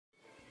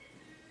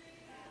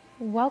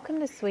Welcome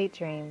to Sweet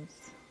Dreams,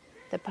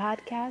 the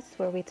podcast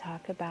where we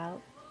talk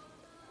about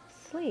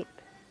sleep,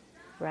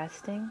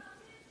 resting,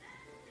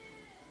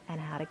 and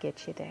how to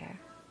get you there.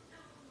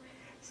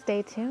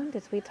 Stay tuned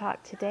as we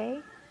talk today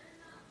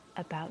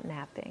about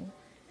napping.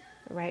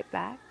 Right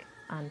back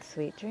on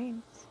Sweet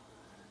Dreams.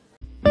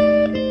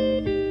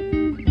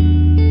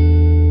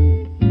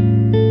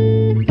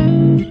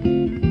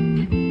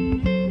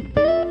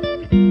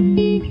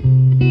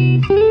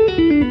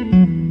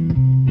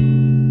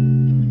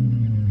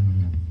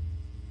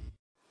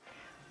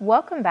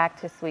 Welcome back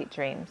to Sweet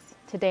Dreams.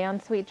 Today on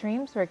Sweet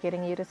Dreams, we're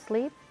getting you to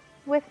sleep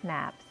with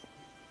naps.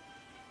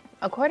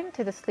 According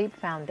to the Sleep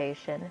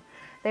Foundation,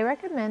 they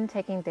recommend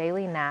taking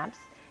daily naps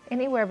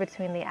anywhere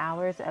between the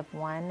hours of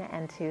 1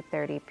 and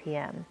 2:30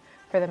 p.m.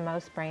 for the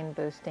most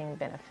brain-boosting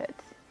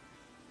benefits.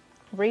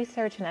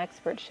 Research and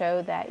experts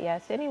show that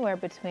yes, anywhere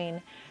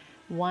between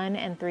 1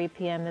 and 3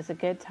 p.m. is a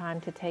good time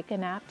to take a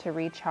nap to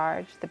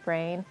recharge the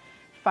brain,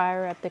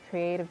 fire up the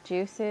creative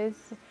juices,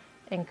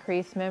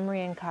 increase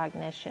memory and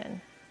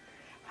cognition.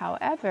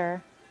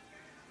 However,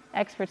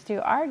 experts do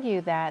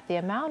argue that the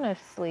amount of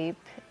sleep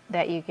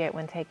that you get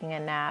when taking a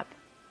nap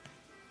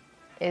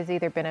is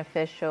either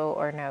beneficial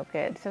or no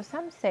good. So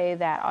some say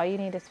that all you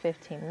need is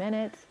 15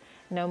 minutes,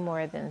 no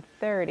more than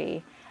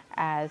 30,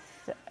 as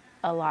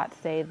a lot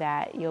say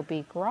that you'll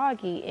be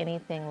groggy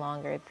anything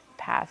longer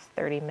past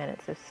 30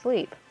 minutes of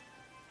sleep.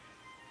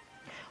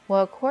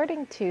 Well,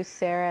 according to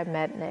Sarah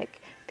Mednick,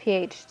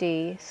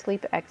 PhD,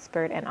 sleep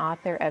expert and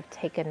author of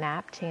Take a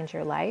Nap, Change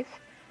Your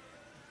Life,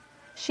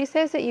 she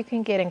says that you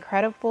can get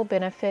incredible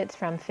benefits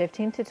from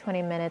 15 to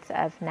 20 minutes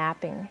of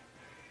napping.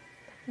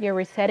 You're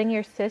resetting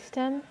your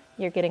system,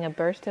 you're getting a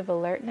burst of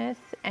alertness,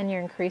 and you're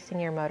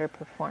increasing your motor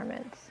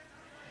performance.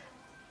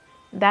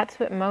 That's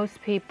what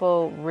most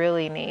people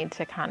really need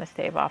to kind of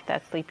stave off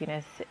that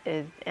sleepiness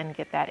and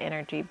get that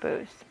energy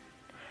boost.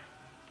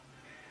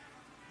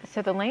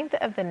 So the length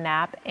of the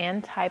nap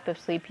and type of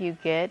sleep you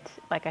get,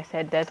 like I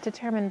said, does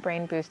determine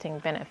brain boosting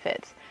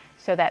benefits.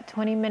 So that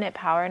 20-minute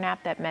power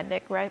nap that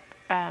Mednick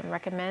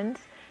recommends,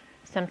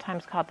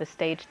 sometimes called the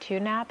stage 2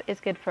 nap, is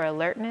good for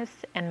alertness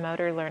and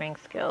motor learning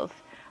skills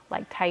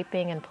like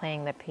typing and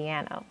playing the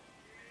piano.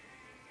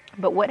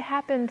 But what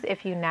happens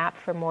if you nap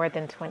for more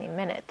than 20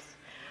 minutes?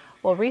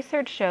 Well,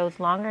 research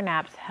shows longer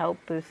naps help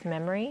boost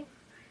memory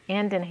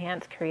and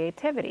enhance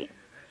creativity.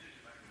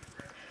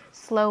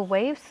 Slow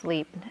wave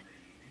sleep,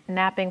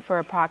 napping for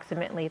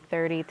approximately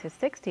 30 to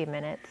 60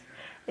 minutes,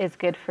 is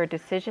good for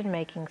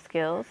decision-making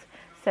skills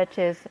such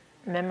as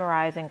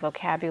memorizing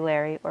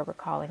vocabulary or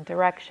recalling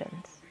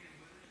directions.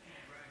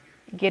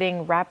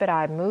 Getting rapid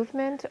eye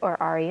movement or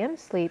REM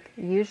sleep,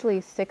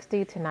 usually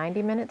 60 to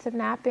 90 minutes of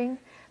napping,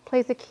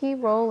 plays a key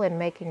role in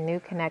making new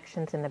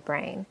connections in the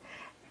brain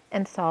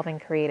and solving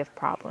creative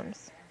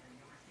problems.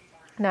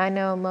 Now I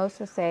know most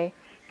will say,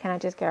 can I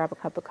just grab a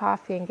cup of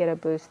coffee and get a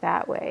boost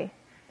that way?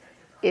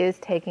 Is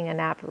taking a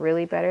nap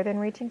really better than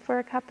reaching for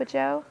a cup of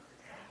joe?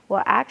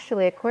 Well,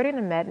 actually, according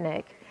to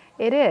Mednick,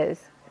 it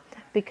is,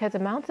 because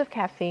amounts of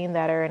caffeine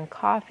that are in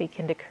coffee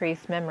can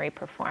decrease memory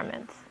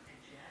performance.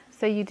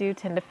 So you do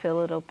tend to feel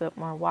a little bit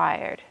more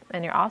wired.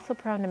 And you're also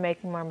prone to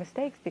making more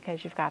mistakes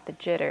because you've got the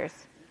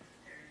jitters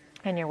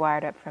and you're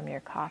wired up from your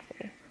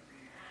coffee.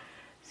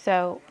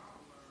 So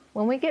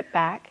when we get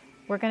back,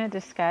 we're going to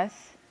discuss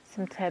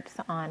some tips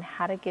on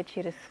how to get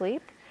you to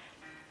sleep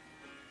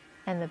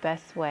and the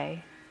best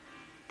way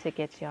to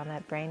get you on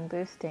that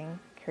brain-boosting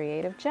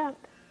creative jump.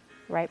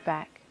 Right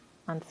back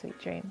on Sweet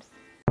Dreams.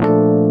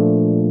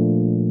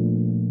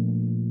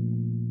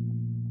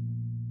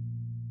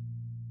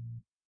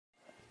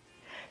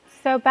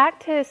 So back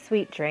to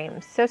Sweet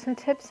Dreams. So some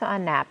tips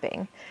on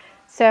napping.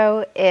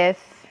 So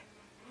if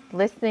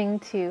listening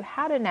to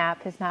how to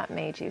nap has not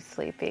made you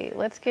sleepy,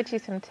 let's get you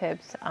some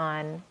tips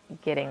on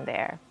getting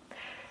there.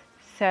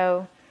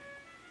 So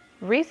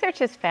research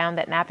has found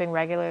that napping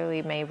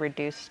regularly may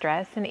reduce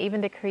stress and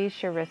even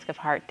decrease your risk of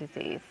heart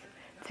disease.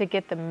 To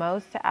get the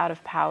most out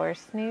of power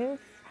snooze,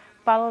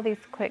 follow these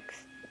quick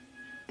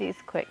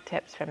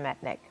tips from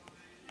Mednick.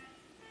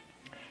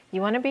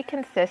 You want to be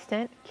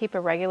consistent, keep a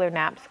regular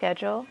nap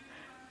schedule.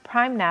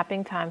 Prime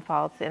napping time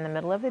falls in the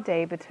middle of the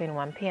day between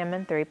 1 p.m.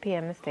 and 3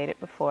 p.m. as stated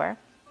before.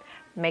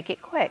 Make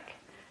it quick.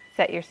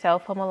 Set your cell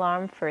phone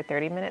alarm for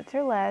 30 minutes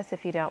or less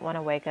if you don't want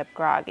to wake up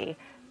groggy.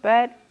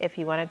 But if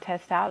you want to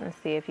test out and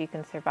see if you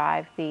can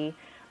survive the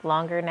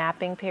longer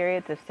napping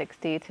periods of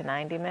 60 to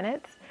 90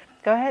 minutes,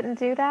 go ahead and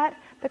do that.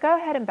 But go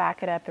ahead and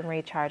back it up and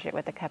recharge it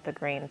with a cup of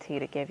green tea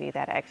to give you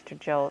that extra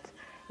jolt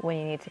when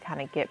you need to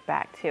kind of get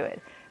back to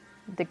it.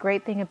 The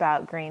great thing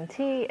about green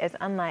tea is,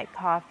 unlike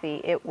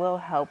coffee, it will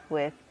help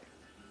with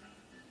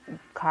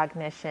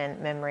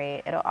cognition,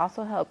 memory. It'll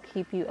also help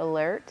keep you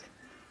alert,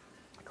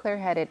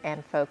 clear-headed,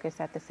 and focused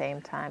at the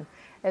same time,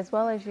 as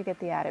well as you get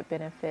the added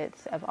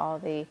benefits of all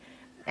the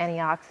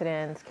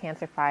antioxidants,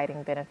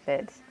 cancer-fighting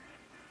benefits.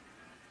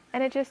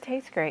 And it just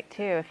tastes great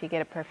too if you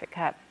get a perfect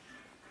cup.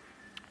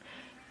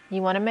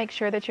 You want to make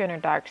sure that you're in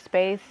a dark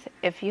space.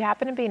 If you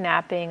happen to be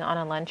napping on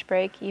a lunch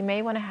break, you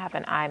may want to have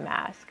an eye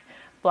mask.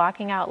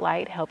 Blocking out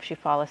light helps you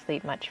fall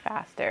asleep much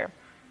faster.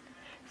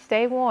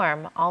 Stay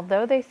warm.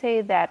 Although they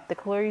say that the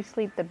cooler you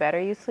sleep, the better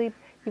you sleep,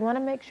 you want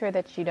to make sure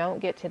that you don't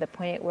get to the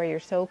point where you're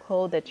so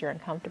cold that you're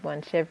uncomfortable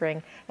and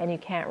shivering and you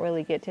can't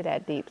really get to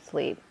that deep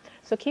sleep.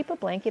 So keep a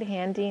blanket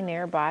handy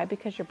nearby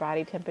because your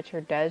body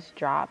temperature does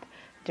drop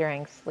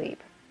during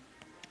sleep.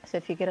 So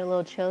if you get a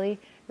little chilly,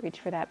 reach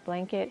for that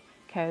blanket,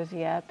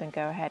 cozy up, and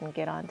go ahead and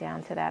get on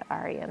down to that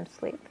REM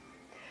sleep.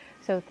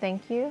 So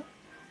thank you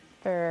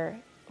for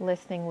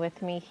listening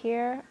with me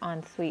here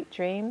on Sweet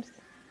Dreams.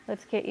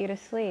 Let's get you to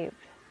sleep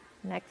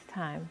next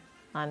time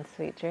on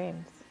Sweet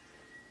Dreams.